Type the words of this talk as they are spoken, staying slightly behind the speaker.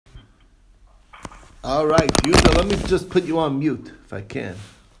All right, Yuda, let me just put you on mute if I can.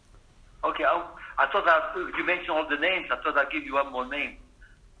 Okay, I thought that you mentioned all the names. I thought I'd give you one more name.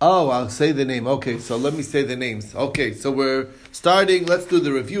 Oh, I'll say the name. Okay, so let me say the names. Okay, so we're starting. Let's do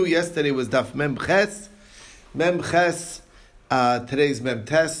the review. Yesterday was Daf Mem Ches. Mem Ches. Today's Mem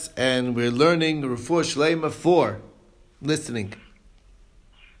Tes. And we're learning Refuah Shleima 4. Listening.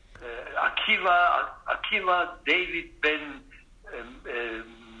 Akiva, David ben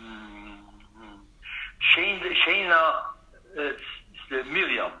Shana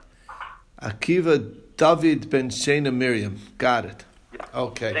Miriam. Akiva, David ben Shana Miriam. Got it. Yeah.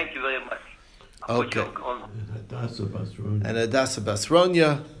 Okay. Thank you very much. Okay. And Hadassah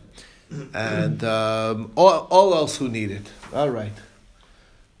Basronia. And all else who need it. All right.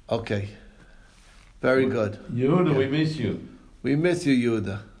 Okay. Very good. Yehuda, we miss you. We miss you,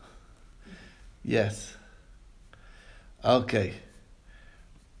 Yehuda. Yes. Okay.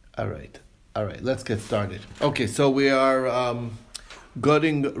 All right. Let's get started. Okay, so we are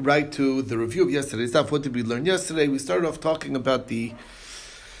going right to the review of yesterday's stuff. What did we learn yesterday? We started off talking about the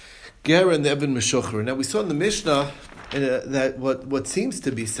Ger and the Eben Meshucher. Now we saw in the Mishnah that what seems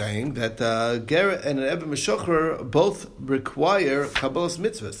to be saying that Ger and an Eben Meshucher both require Kabbalas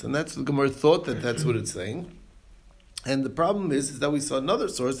mitzvahs, and that's the Gemara thought that that's what it's saying. And the problem is that we saw another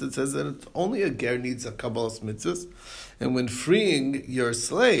source that says that it's only a ger needs a kabbalas mitzvahs, and when freeing your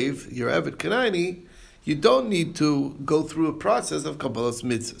slave, your Eved Kanani, you don't need to go through a process of kabbalas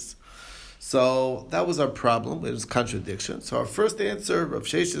mitzvahs. So that was our problem. It was contradiction. So our first answer, Rav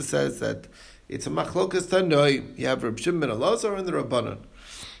Shesha says that it's a machlokas tanoi. You have Rav Shimon ben Elazar and the Rabbanon.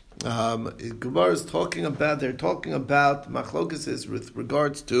 Gemara is talking about. They're talking about machlokas with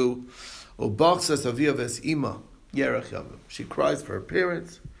regards to ubachsas aviyaves ima. She cries for her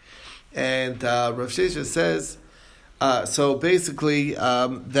parents, and Rav Shesha says, so basically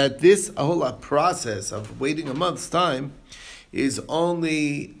that this whole process of waiting a month's time is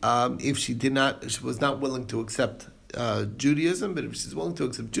only if she was not willing to accept Judaism. But if she's willing to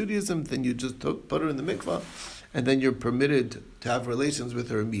accept Judaism, then you just put her in the mikvah, and then you're permitted to have relations with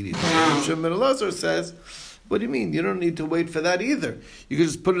her immediately. Rav Shimon ben Elazar says, what do you mean? You don't need to wait for that either. You can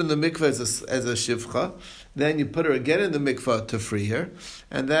just put her in the mikvah as a shivcha. Then you put her again in the mikvah to free her,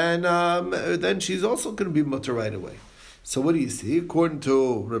 and then she's also going to be mutter right away. So what do you see? According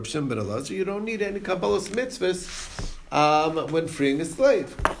to Reb Shimon ben Elazar, you don't need any kabbalas mitzvahs when freeing a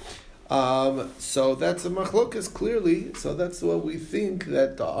slave. So that's a machlokas clearly. So that's what we think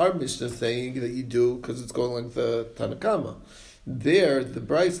that our Mishnah is saying that you do because it's going like the Tanakama. There, the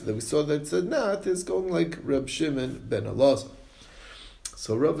Brisa that we saw that said not is going like Reb Shimon ben Elazar.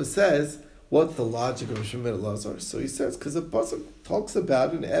 So Rava says, what's the logic of Reb Shimon ben Elazar? So he says, because the pasuk talks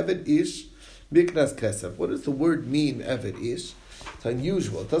about an Eved Ish Miknas Kesef. What does the word mean, Eved Ish? It's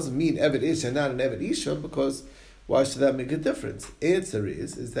unusual. It doesn't mean Eved Ish and not an Eved Isha, because why should that make a difference? Answer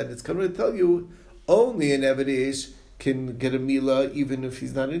is that it's coming to tell you only an Eved Ish can get a Mila even if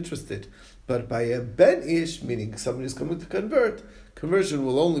he's not interested. But by a Ben Ish, meaning somebody who's coming to convert, conversion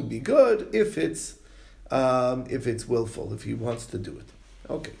will only be good if it's willful, if he wants to do it.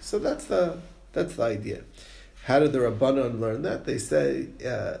 Okay, so that's the idea. How did the Rabbanon learn that? They say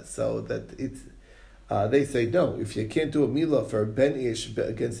they say no. If you can't do a milah for a Ben Ish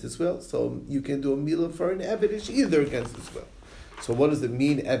against his will, so you can do a milah for an Eved Ish either against his will. So what does it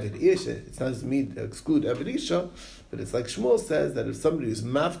mean, Eved Ish? It doesn't mean to exclude Eved Isha, but it's like Shmuel says that if somebody who's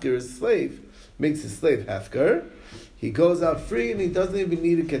mafkir his slave, makes his slave hafkir, he goes out free and he doesn't even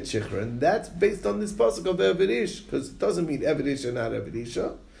need to get shikra. And that's based on this pasuk of Eved Ish, because it doesn't mean Eved Ish and not Eved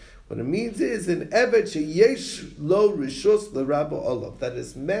Isha. What it means is an Eved sheyesh lo rishus l'rabba olav, that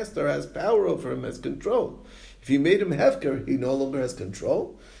his master has power over him, has control. If he made him hefker, he no longer has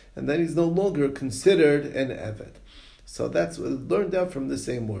control, and then he's no longer considered an Eved. So that's learned out from the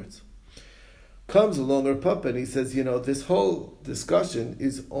same words. Comes along Rav Papa and he says, this whole discussion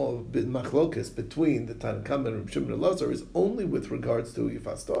is all machlokas between the Tanakam and Reb Shimon ben Elazar is only with regards to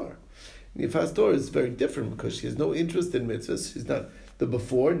Yifastor. Yifastor is very different because she has no interest in mitzvahs. She's not the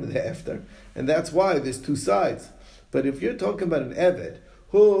before and the after. And that's why there's two sides. But if you're talking about an Eved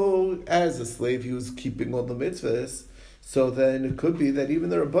who, as a slave, he was keeping all the mitzvahs, so then it could be that even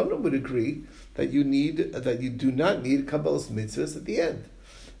the Rabbanim would agree that you do not need Kabbalas mitzvahs at the end.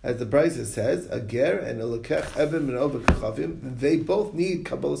 As the Brisa says, a ger and a lekech eved min oved kachavim, they both need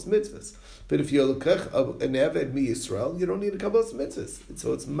Kabbalas mitzvahs. But if you're lekech an eved mi Yisrael, you don't need a Kabbalas mitzvahs.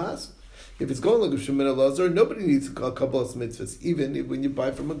 So it's mas. If it's going like a Shemina Lazar, nobody needs a Kabbalas mitzvahs, even when you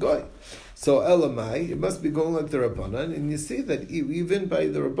buy from a guy. So Elamai, it must be going like the Rabbanan, and you see that even by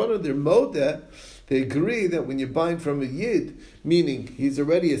the Rabbanan, they're modeh, they agree that when you're buying from a Yid, meaning he's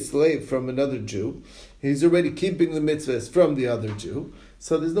already a slave from another Jew, he's already keeping the mitzvahs from the other Jew,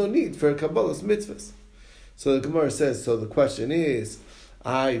 so there's no need for a Kabbalas mitzvahs. So the Gemara says, so the question is,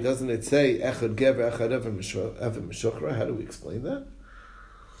 doesn't it say, Echad Gever, Echad Ever Meshuchra? How do we explain that?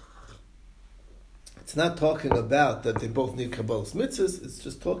 It's not talking about that they both need Kabbalas mitzvahs, it's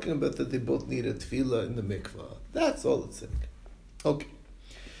just talking about that they both need a tefillah in the mikvah. That's all it's saying. Okay.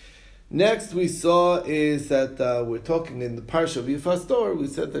 Next we saw is that we're talking in the Parsha of Yifastor, we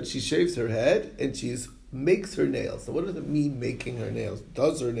said that she shaves her head and she makes her nails. So what does it mean, making her nails?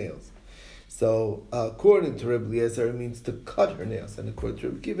 Does her nails? So according to Rebbe Eliezer, it means to cut her nails, and according to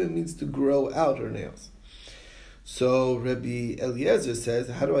Rebbe Kiva, it means to grow out her nails. So Rebbe Eliezer says,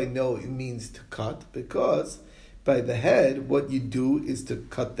 how do I know it means to cut? Because by the head, what you do is to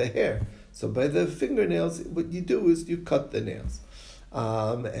cut the hair. So by the fingernails, what you do is you cut the nails.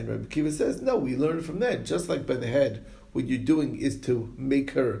 And Rebbe Kiva says, no, we learn from that. Just like by the head, what you're doing is to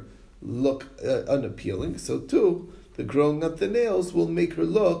make her look unappealing. So too, the growing up the nails will make her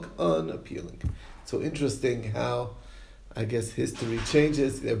look unappealing. So interesting how, I guess, history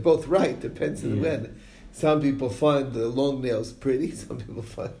changes. They're both right, depends on when. Some people find the long nails pretty, some people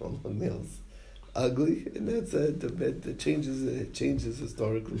find the long nails ugly, and that's it changes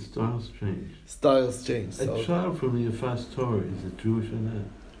historically. The styles change. Styles change. A child from the Yifas Torah, is it Jewish or not?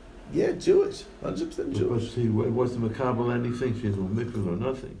 Yeah, Jewish, 100% Jewish. But she wasn't makabel anything. She's no mikvah or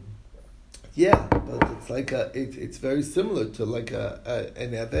nothing. Yeah, but it's like it's very similar to like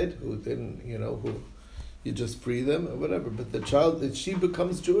an Eved who didn't, who you just free them or whatever. But the child, if she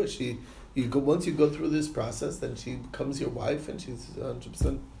becomes Jewish, once you go through this process, then she becomes your wife, and she's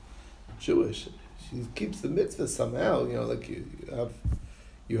 100% Jewish. She keeps the mitzvah somehow, like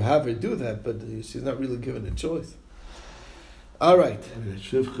you have her do that, but she's not really given a choice. All right.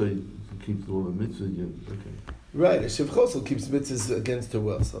 Shivcha keeps all the mitzvahs. Okay. Right, a Shivcha also keeps mitzvahs against her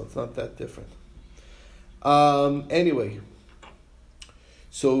will, so it's not that different. Anyway,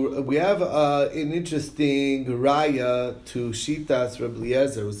 so we have an interesting raya to Shitas Rebbe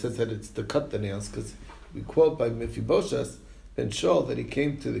Eliezer, who says that it's to cut the nails, because we quote by Mephibosheth ben Shaul that he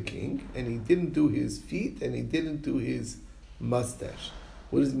came to the king and he didn't do his feet and he didn't do his mustache.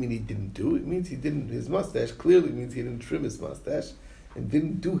 What does it mean he didn't do? It means he didn't, his mustache clearly means he didn't trim his mustache, and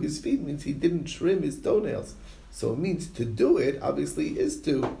didn't do his feet means he didn't trim his toenails. So it means to do it, obviously,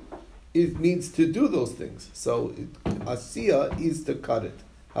 it means to do those things. So asiya is to cut it.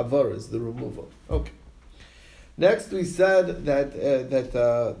 Havara is the removal. Okay. Next, we said that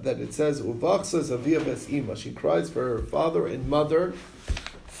it says uvachsas avia ves ima. She cries for her father and mother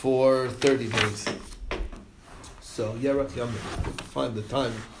for 30 days. So Yerach Yamim, we'll find the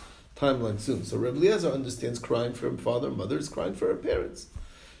timeline soon. So Rebbe Eliezer understands crying for her father and mother is crying for her parents.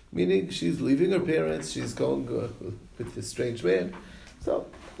 Meaning she's leaving her parents, she's going with this strange man. So,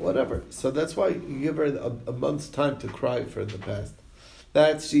 whatever. So that's why you give her a month's time to cry for the past.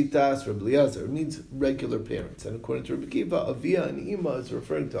 That's Shitas Rebbe Eliezer. It means regular parents. And according to Rebbe Kiva, Avia and Ima is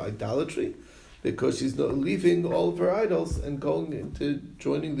referring to idolatry because she's not leaving all of her idols and going into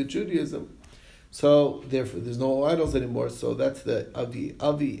joining the Judaism. So, therefore, there's no idols anymore. So that's the Avi.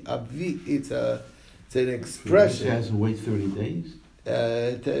 It's an expression. She has to wait 30 days?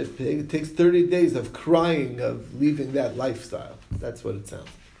 It takes 30 days of crying, of leaving that lifestyle. That's what it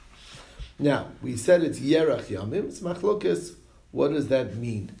sounds. Now, we said it's Yerach Yamim, it's Machlokes. What does that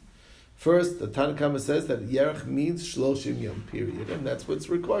mean? First, the Tanna Kama says that Yerach means Shloshim Yom period, and that's what's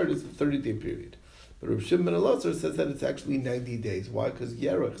required is a 30-day period. But Rav Shimon ben Elazar says that it's actually 90 days. Why? Because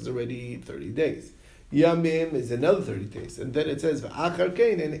Yerach is already 30 days. Yamim is another 30 days. And then it says V'achar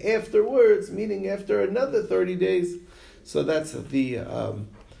kein, and afterwards, meaning after another 30 days. So that's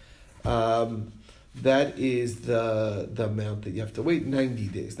that is the amount that you have to wait, 90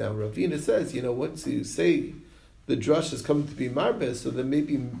 days. Now Ravina says, once you say the drush is coming to be marbeh, so then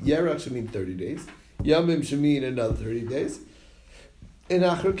maybe Yerach should mean 30 days, Yamim should mean another 30 days, and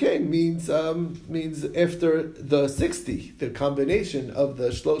Achar Kein means after the 60, the combination of the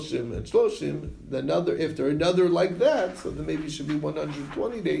Shloshim and Shloshim, after another like that, so then maybe it should be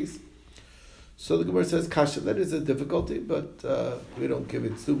 120 days. So the Gemara says, Kasha, that is a difficulty, but we don't give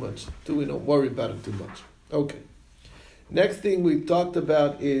it too much. We don't worry about it too much. Okay. Next thing we talked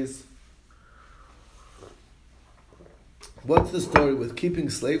about is, what's the story with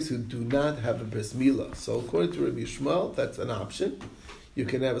keeping slaves who do not have a bris milah? So according to Rabbi Shmuel, that's an option. You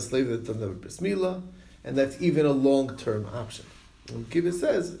can have a slave that doesn't have a bris milah, and that's even a long-term option. And Kiva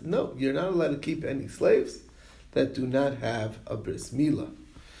says, no, you're not allowed to keep any slaves that do not have a bris milah.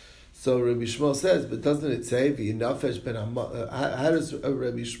 So Rabbi Shmuel says, but doesn't it say v'yinafesh ben how does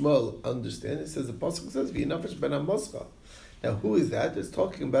Rabbi Shmuel understand? It says the pasuk says v'yinafesh ben hamoscha. Now, who is that? It's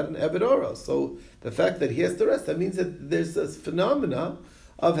talking about an Eved Orel. So the fact that he has to rest, that means that there's this phenomena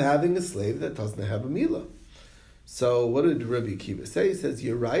of having a slave that doesn't have a milah. So what did Rabbi Akiva say? He says,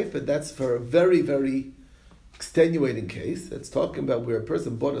 you're right, but that's for a very, very extenuating case. That's talking about where a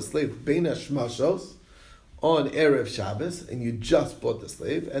person bought a slave, Beina Shmashos, on Erev Shabbos, and you just bought the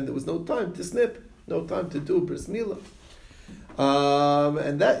slave, and there was no time to snip, no time to do bris milah.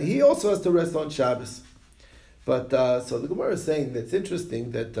 And that he also has to rest on Shabbos. But so the Gemara is saying that it's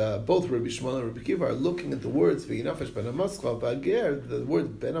interesting that both Rabbi Shmuel and Rabbi Akiva are looking at the words v'yinafesh ben hamascha v'ager. The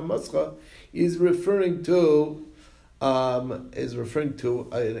word ben hamascha is referring to an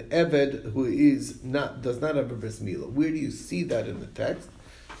eved who does not have a bris milah. Where do you see that in the text?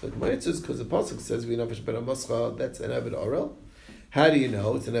 So the Gemara says because the pasuk says v'yinafesh ben hamascha, that's an eved orel. How do you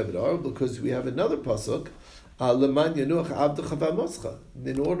know it's an eved orel? Because we have another pasuk. In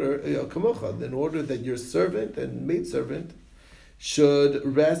order that your servant and maidservant should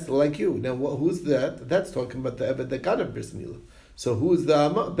rest like you. Now, who's that? That's talking about the Eved that got a bris milah. So who's the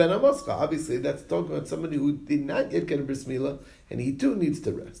Ben Hamascha? Obviously, that's talking about somebody who did not yet get a bris milah, and he too needs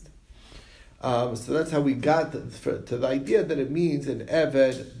to rest. So that's how we got to the idea that it means an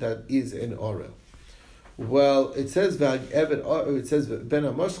Eved that is an Orel. Well, it says Ben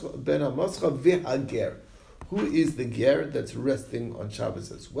Hamascha v'hager. Who is the ger that's resting on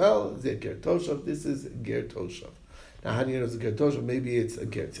Shabbos as well? Is it ger toshav? This is ger toshav. Now, how do you know it's a ger toshav? Maybe it's a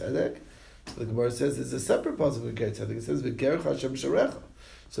ger tzedek. So the Gemara says it's a separate passage of ger tzedek. It says v'ger Hashem sharecha.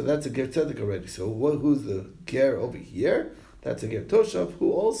 So that's a ger tzedek already. So who's the ger over here? That's a ger toshav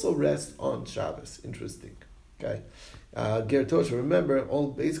who also rests on Shabbos. Interesting. Okay, ger toshav. Remember,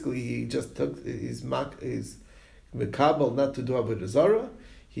 basically he just took his mekabel not to do avodah zarah.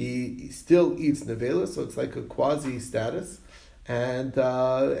 He still eats nevela, so it's like a quasi status, and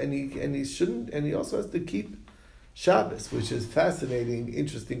he shouldn't, and he also has to keep Shabbos, which is fascinating,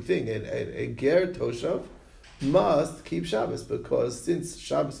 interesting thing. A ger toshav must keep Shabbos because since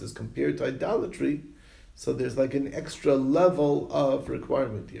Shabbos is compared to idolatry, so there's like an extra level of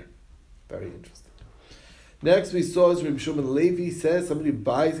requirement here. Very interesting. Next, we saw as Reb Shimon Levi says somebody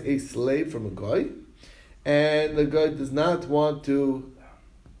buys a slave from a guy, and the guy does not want to.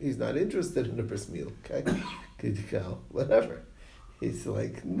 He's not interested in a bris milah, okay? Whatever. He's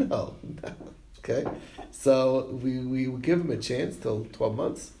like, no. Okay? So we give him a chance till 12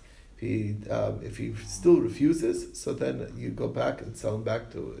 months. If he still refuses, so then you go back and sell him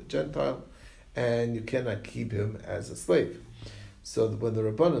back to a Gentile, and you cannot keep him as a slave. So when the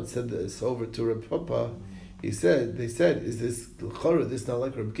Rabbanan said this over to Reb Papa, they said, is this not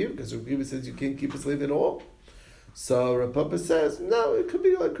like Reb Kiva? Because Reb Kiva says you can't keep a slave at all. So Rav Papa says, no, it could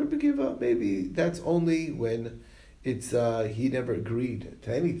be like Rabbi Akiva. Maybe that's only when it's he never agreed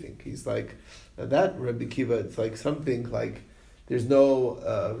to anything. He's like that Rabbi Akiva. It's like something like there's no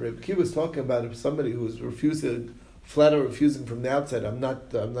Rabbi Akiva was talking about if somebody who's flat out refusing from the outside. I'm not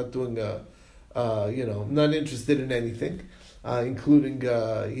doing I'm not interested in anything, including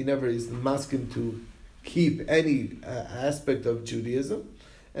he never is masking to keep any aspect of Judaism.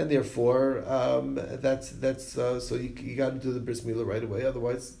 And therefore, that's so you got to do the bris milah right away.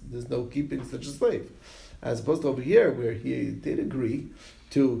 Otherwise, there's no keeping such a slave. As opposed to over here, where he did agree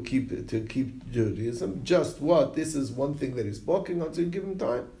to keep Judaism. Just what this is one thing that he's balking on, so you give him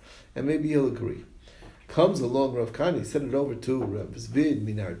time, and maybe he'll agree. Comes along Rav Kani, sent it over to Rav Zvid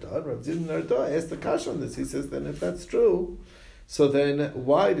Minarda. Rav Zvid Minarda asked the kash on this. He says, then if that's true, so then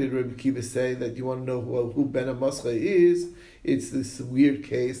why did Rabbi Akiva say that you want to know who Ben Hamascha is? It's this weird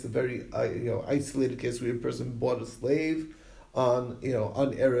case, a very isolated case where a person bought a slave on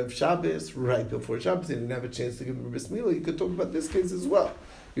Erev Shabbos, right before Shabbos, and didn't have a chance to give him a bris milah. You could talk about this case as well,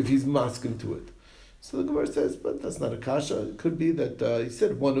 if he's masking to it. So the Gemara says, but that's not a kasha. It could be that he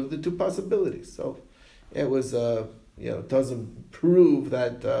said one of the two possibilities. So it was, doesn't prove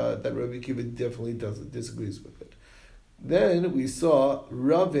that Rabbi Akiva definitely disagrees with it. Then we saw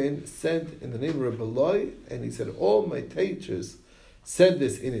Ravin sent in the name of Rabbi Eloi, and he said, all my teachers said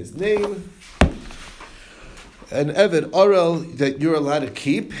this in his name. An Eved Orel that you're allowed to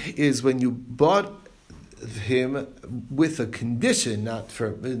keep is when you bought him with a condition not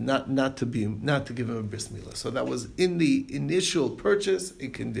to give him a bris milah. So that was in the initial purchase a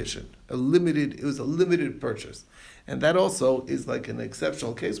condition, it was a limited purchase. And that also is like an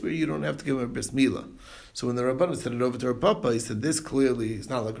exceptional case where you don't have to give him a bris milah. So when the Rabbanan sent it over to Rav Papa, he said, this clearly is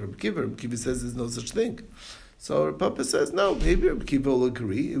not like Rabbi Akiva. Rabbi Akiva says there's no such thing. So Rav Papa says, no, maybe Rabbi Akiva will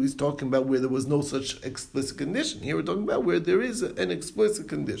agree. He was talking about where there was no such explicit condition. Here we're talking about where there is an explicit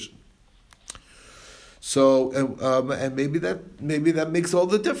condition. So, and maybe that makes all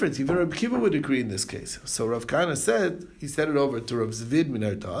the difference. Even Rabbi Akiva would agree in this case. So Rav Kahana said, he said it over to Rav Zvid min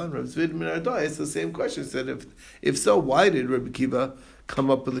Arda, and Rav Zvid min Arda asked the same question. He said, if so, why did Rabbi Akiva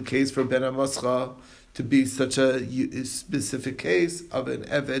come up with a case for Ben HaMascha to be such a specific case of an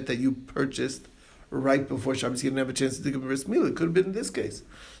eved that you purchased right before Shabbos? You didn't have a chance to give a bris milah. It could have been in this case.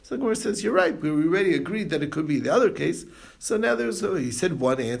 So the Gemara says, you're right. We already agreed that it could be the other case. So now he said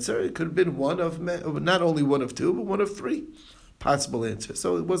one answer. It could have been one of, not only one of two, but one of three possible answers.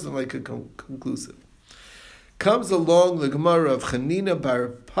 So it wasn't like a conclusive. Comes along the Gemara of Chanina bar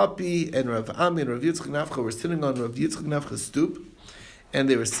Papi and Rav Ami and Rav Yitzchak Nafcha were sitting on Rav Yitzchak Nafcha's stoop, and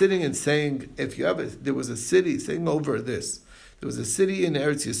they were sitting and saying, there was a city, saying over this, there was a city in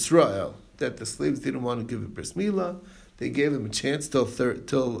Eretz Yisrael that the slaves didn't want to give a bris milah. They gave them a chance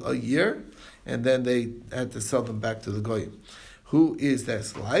till a year, and then they had to sell them back to the goyim. Who is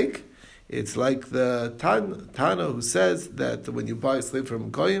that like? It's like the Tana who says that when you buy a slave from a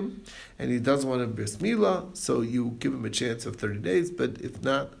goyim and he doesn't want a bris milah, so you give him a chance of 30 days, but if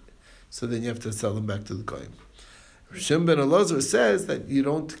not, so then you have to sell them back to the goyim. Shem ben Elazar says that you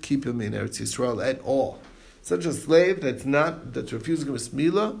don't keep him in Eretz Yisrael at all. Such a slave that's refusing a bris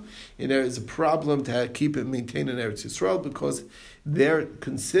milah, there is a problem to keep and maintain in Eretz Yisrael because they're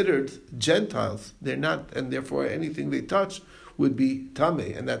considered Gentiles. They're not, and therefore anything they touch would be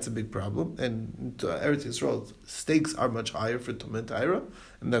tamei, and that's a big problem. And Eretz Yisrael stakes are much higher for Tumah and Taira,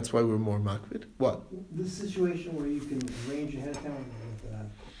 and that's why we're more makvid. What? This situation where you can arrange ahead of time with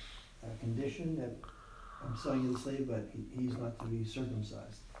a condition that I'm selling you the slave, but he's not to be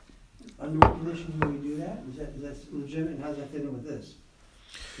circumcised. Under what condition can we do that? Is that legitimate? And how does that fit in with this?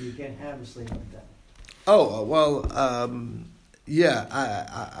 So you can't have a slave like that. Oh, well,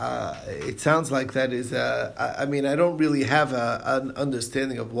 it sounds like that is. I don't really have an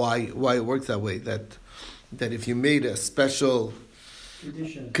understanding of why it works that way. That if you made a special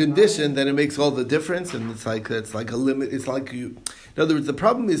condition, then it makes all the difference, and it's like a limit. It's like you. In other words, the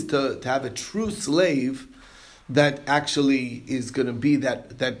problem is to have a true slave that actually is going to be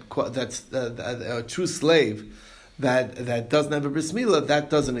that's a true slave that doesn't have a bris milah, that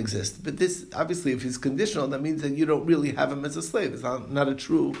doesn't exist. But this, obviously, if he's conditional, that means that you don't really have him as a slave. It's not a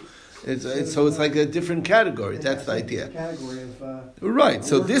true. It's like a different category. That's the idea. Category of, right.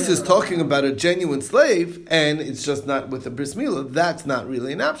 So this is talking about a genuine slave, and it's just not with a bris milah. That's not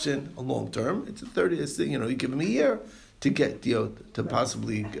really an option long term. It's a 30. You give him a year to get to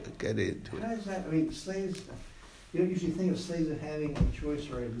possibly get into it. How does that? Slaves. You don't usually think of slaves as having a choice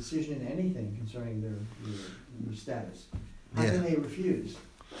or a decision in anything concerning their status. How can they refuse?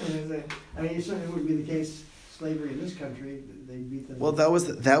 It certainly would be the case. Slavery in this country, they beat them. Well, that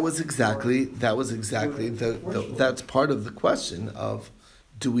was exactly that's part of the question of,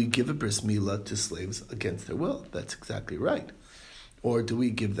 do we give a bris milah to slaves against their will? That's exactly right. Or do we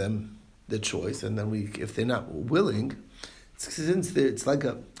give them the choice, and then if they're not willing, it's like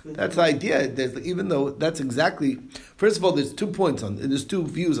that's the idea. Even though that's exactly, first of all, there's 2 points there's 2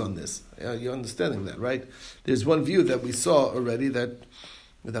 views on this. You're understanding that, right? There's one view that we saw already that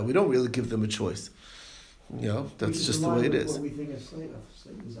we don't really give them a choice. That's just the way it is. What we think of slave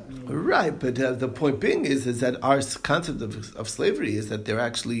is. Right, but the point being is that our concept of slavery is that they're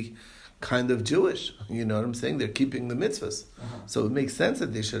actually kind of Jewish. You know what I'm saying? They're keeping the mitzvahs. Uh-huh. So it makes sense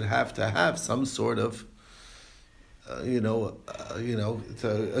that they should have to have some sort of it's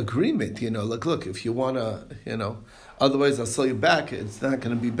an agreement. Look, if you want to, otherwise I'll sell you back. It's not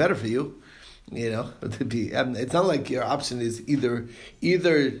going to be better for you. It's not like your option is either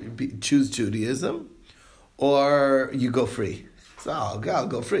choose Judaism or you go free. So I'll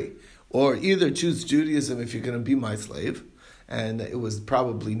go free. Or either choose Judaism if you're going to be my slave. And it was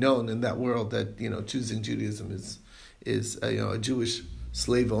probably known in that world that, choosing Judaism is a Jewish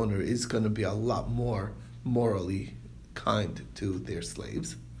slave owner is going to be a lot more morally kind to their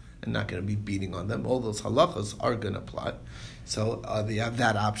slaves and not going to be beating on them. All those halachas are going to apply. So they have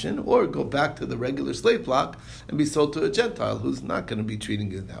that option, or go back to the regular slave block and be sold to a Gentile who's not going to be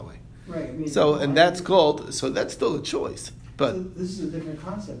treating you that way. Right. That's still a choice. But this is a different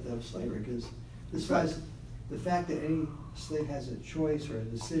concept of slavery, because the fact that any slave has a choice or a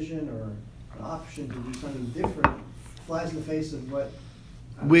decision or an option to do something different flies in the face of what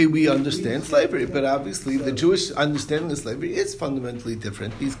we understand slavery, but obviously the Jewish understanding of slavery is fundamentally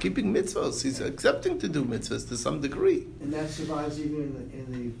different. He's keeping mitzvahs. He's accepting to do mitzvahs to some degree. And that survives even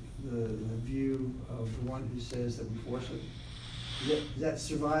in the view of the one who says that we force it. Does that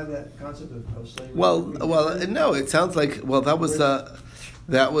survive that concept of slavery? No. It sounds like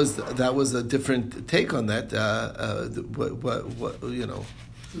that was a different take on that.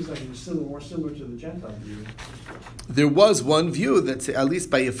 Seems like it was still more similar to the Gentile view. There was one view that's at least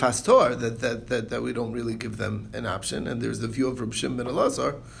by Yefastor that we don't really give them an option, and there's the view of Reb Shimon ben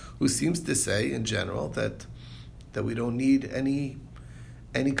Elazar, who seems to say in general that we don't need any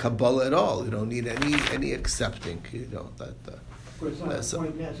Kabbalah at all. We don't need any accepting. Of course, it's not a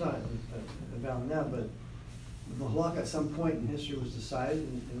point. It's not about now, but the halakha at some point in history was decided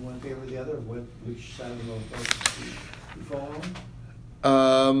in one favor or the other of which side of the halakha you fall on. You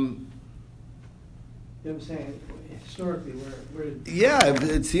know what I'm saying? Historically, where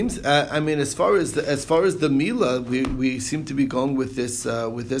it seems. As far as the Mila, we seem to be going with this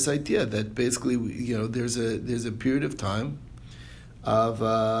idea that basically, there's a period of time of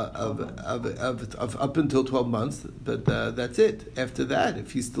up until 12 months, but that's it. After that,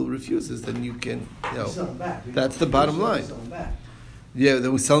 if he still refuses, then you can, sell him back. That's the bottom line. Sell him back. Yeah,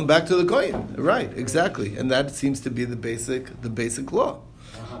 then we sell him back to the Goyim. Right, exactly, and that seems to be the basic law.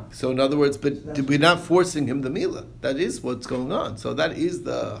 Uh-huh. So in other words, but we're not forcing him the Mila. That is what's going on. So that is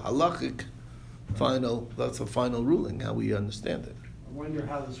the halachic that's a final ruling, how we understand it. I wonder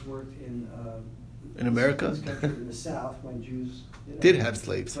how this worked in America? This country in the South, when Jews did have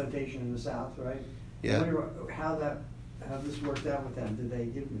slaves. Plantation in the South, right? Yeah. I wonder how this worked out with them. Did they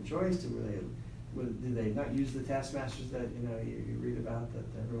give them a choice? Did they not use the taskmasters that you read about that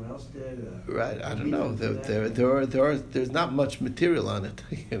everyone else did? Right, I don't know. There's not much material on it.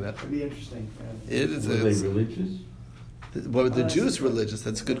 It'd be interesting. Were they religious? Were the Jews religious?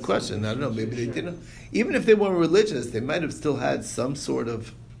 That's a good question. I don't know. Maybe they didn't. Even if they weren't religious, they might have still had some sort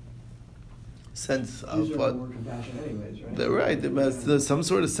of sense of Jews what. More compassion, anyways, right? They're right. There's some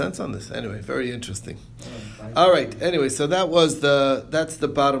sort of sense on this. Anyway, very interesting. All right. Anyway, so that's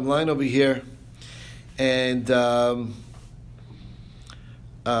the bottom line over here. And that's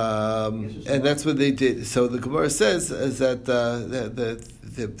what they did. So the Gemara says is that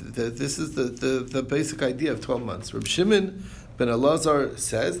this is the basic idea of 12 months. Reb Shimon ben Elazar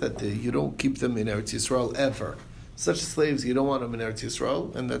says that you don't keep them in Eretz Yisrael ever. Such slaves, you don't want them in Eretz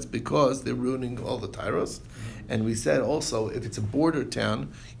Yisrael, and that's because they're ruining all the tyros. And we said also, if it's a border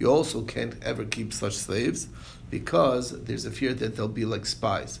town, you also can't ever keep such slaves because there's a fear that they'll be like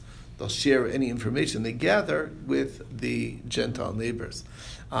spies. They'll share any information they gather with the Gentile neighbors.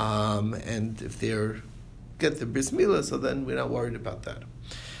 And if they get the bris milah, so then we're not worried about that.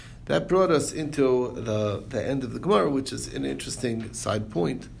 That brought us into the end of the Gemara, which is an interesting side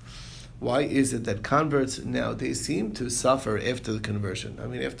point. Why is it that converts nowadays seem to suffer after the conversion?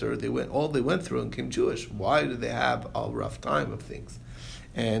 After they went through and became Jewish, why do they have a rough time of things?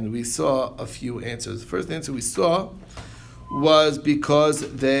 And we saw a few answers. The first answer we saw was because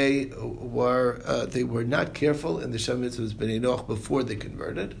they were not careful in the Shem Mitzvahs B'nai Noach before they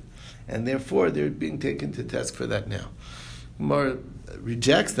converted, and therefore they're being taken to task for that now. Gemara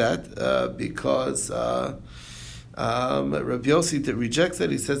rejects that because Rabbi Yossi rejects that.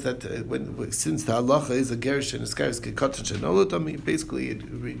 He says that since the halacha is a gerish and a skaris kekatan shenolotam, basically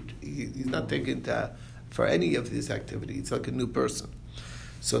he's not taken for any of this activity. It's like a new person.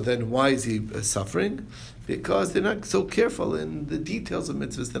 So then why is he suffering? Because they're not so careful in the details of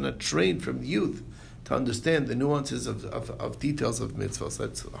mitzvahs. They're not trained from youth to understand the nuances of details of mitzvahs.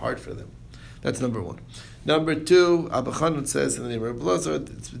 That's hard for them. That's number one. Number two, Abba Chanun says in the name of Reb Elazar,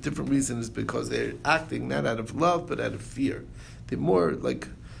 it's a different reason, is because they're acting not out of love but out of fear. They're more like,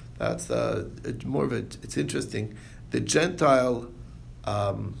 that's more of it. It's interesting. The Gentile,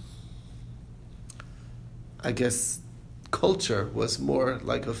 culture was more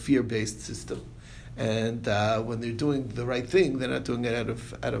like a fear-based system, and when they're doing the right thing, they're not doing it out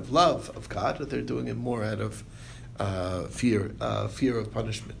of love of God, but they're doing it more out of fear of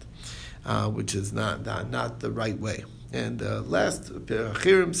punishment, which is not the right way. And last,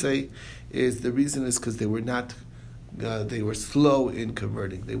 Achirim say is the reason is because they were not. They were slow in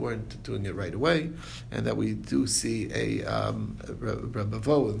converting. They weren't doing it right away, and that we do see a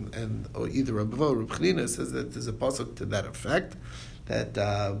Rabavo or either Rabavo or Reb Chanina says that there's a pasuk to that effect. That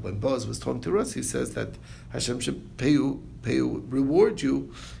when Boaz was talking to us, he says that Hashem should pay you, reward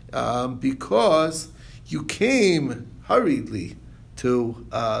you, because you came hurriedly to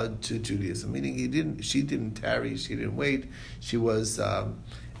Judaism. Meaning she didn't tarry, she didn't wait. She was.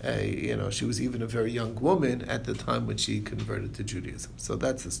 She was even a very young woman at the time when she converted to Judaism. So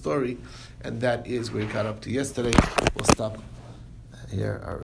that's the story, and that is where we got up to yesterday. We'll stop here.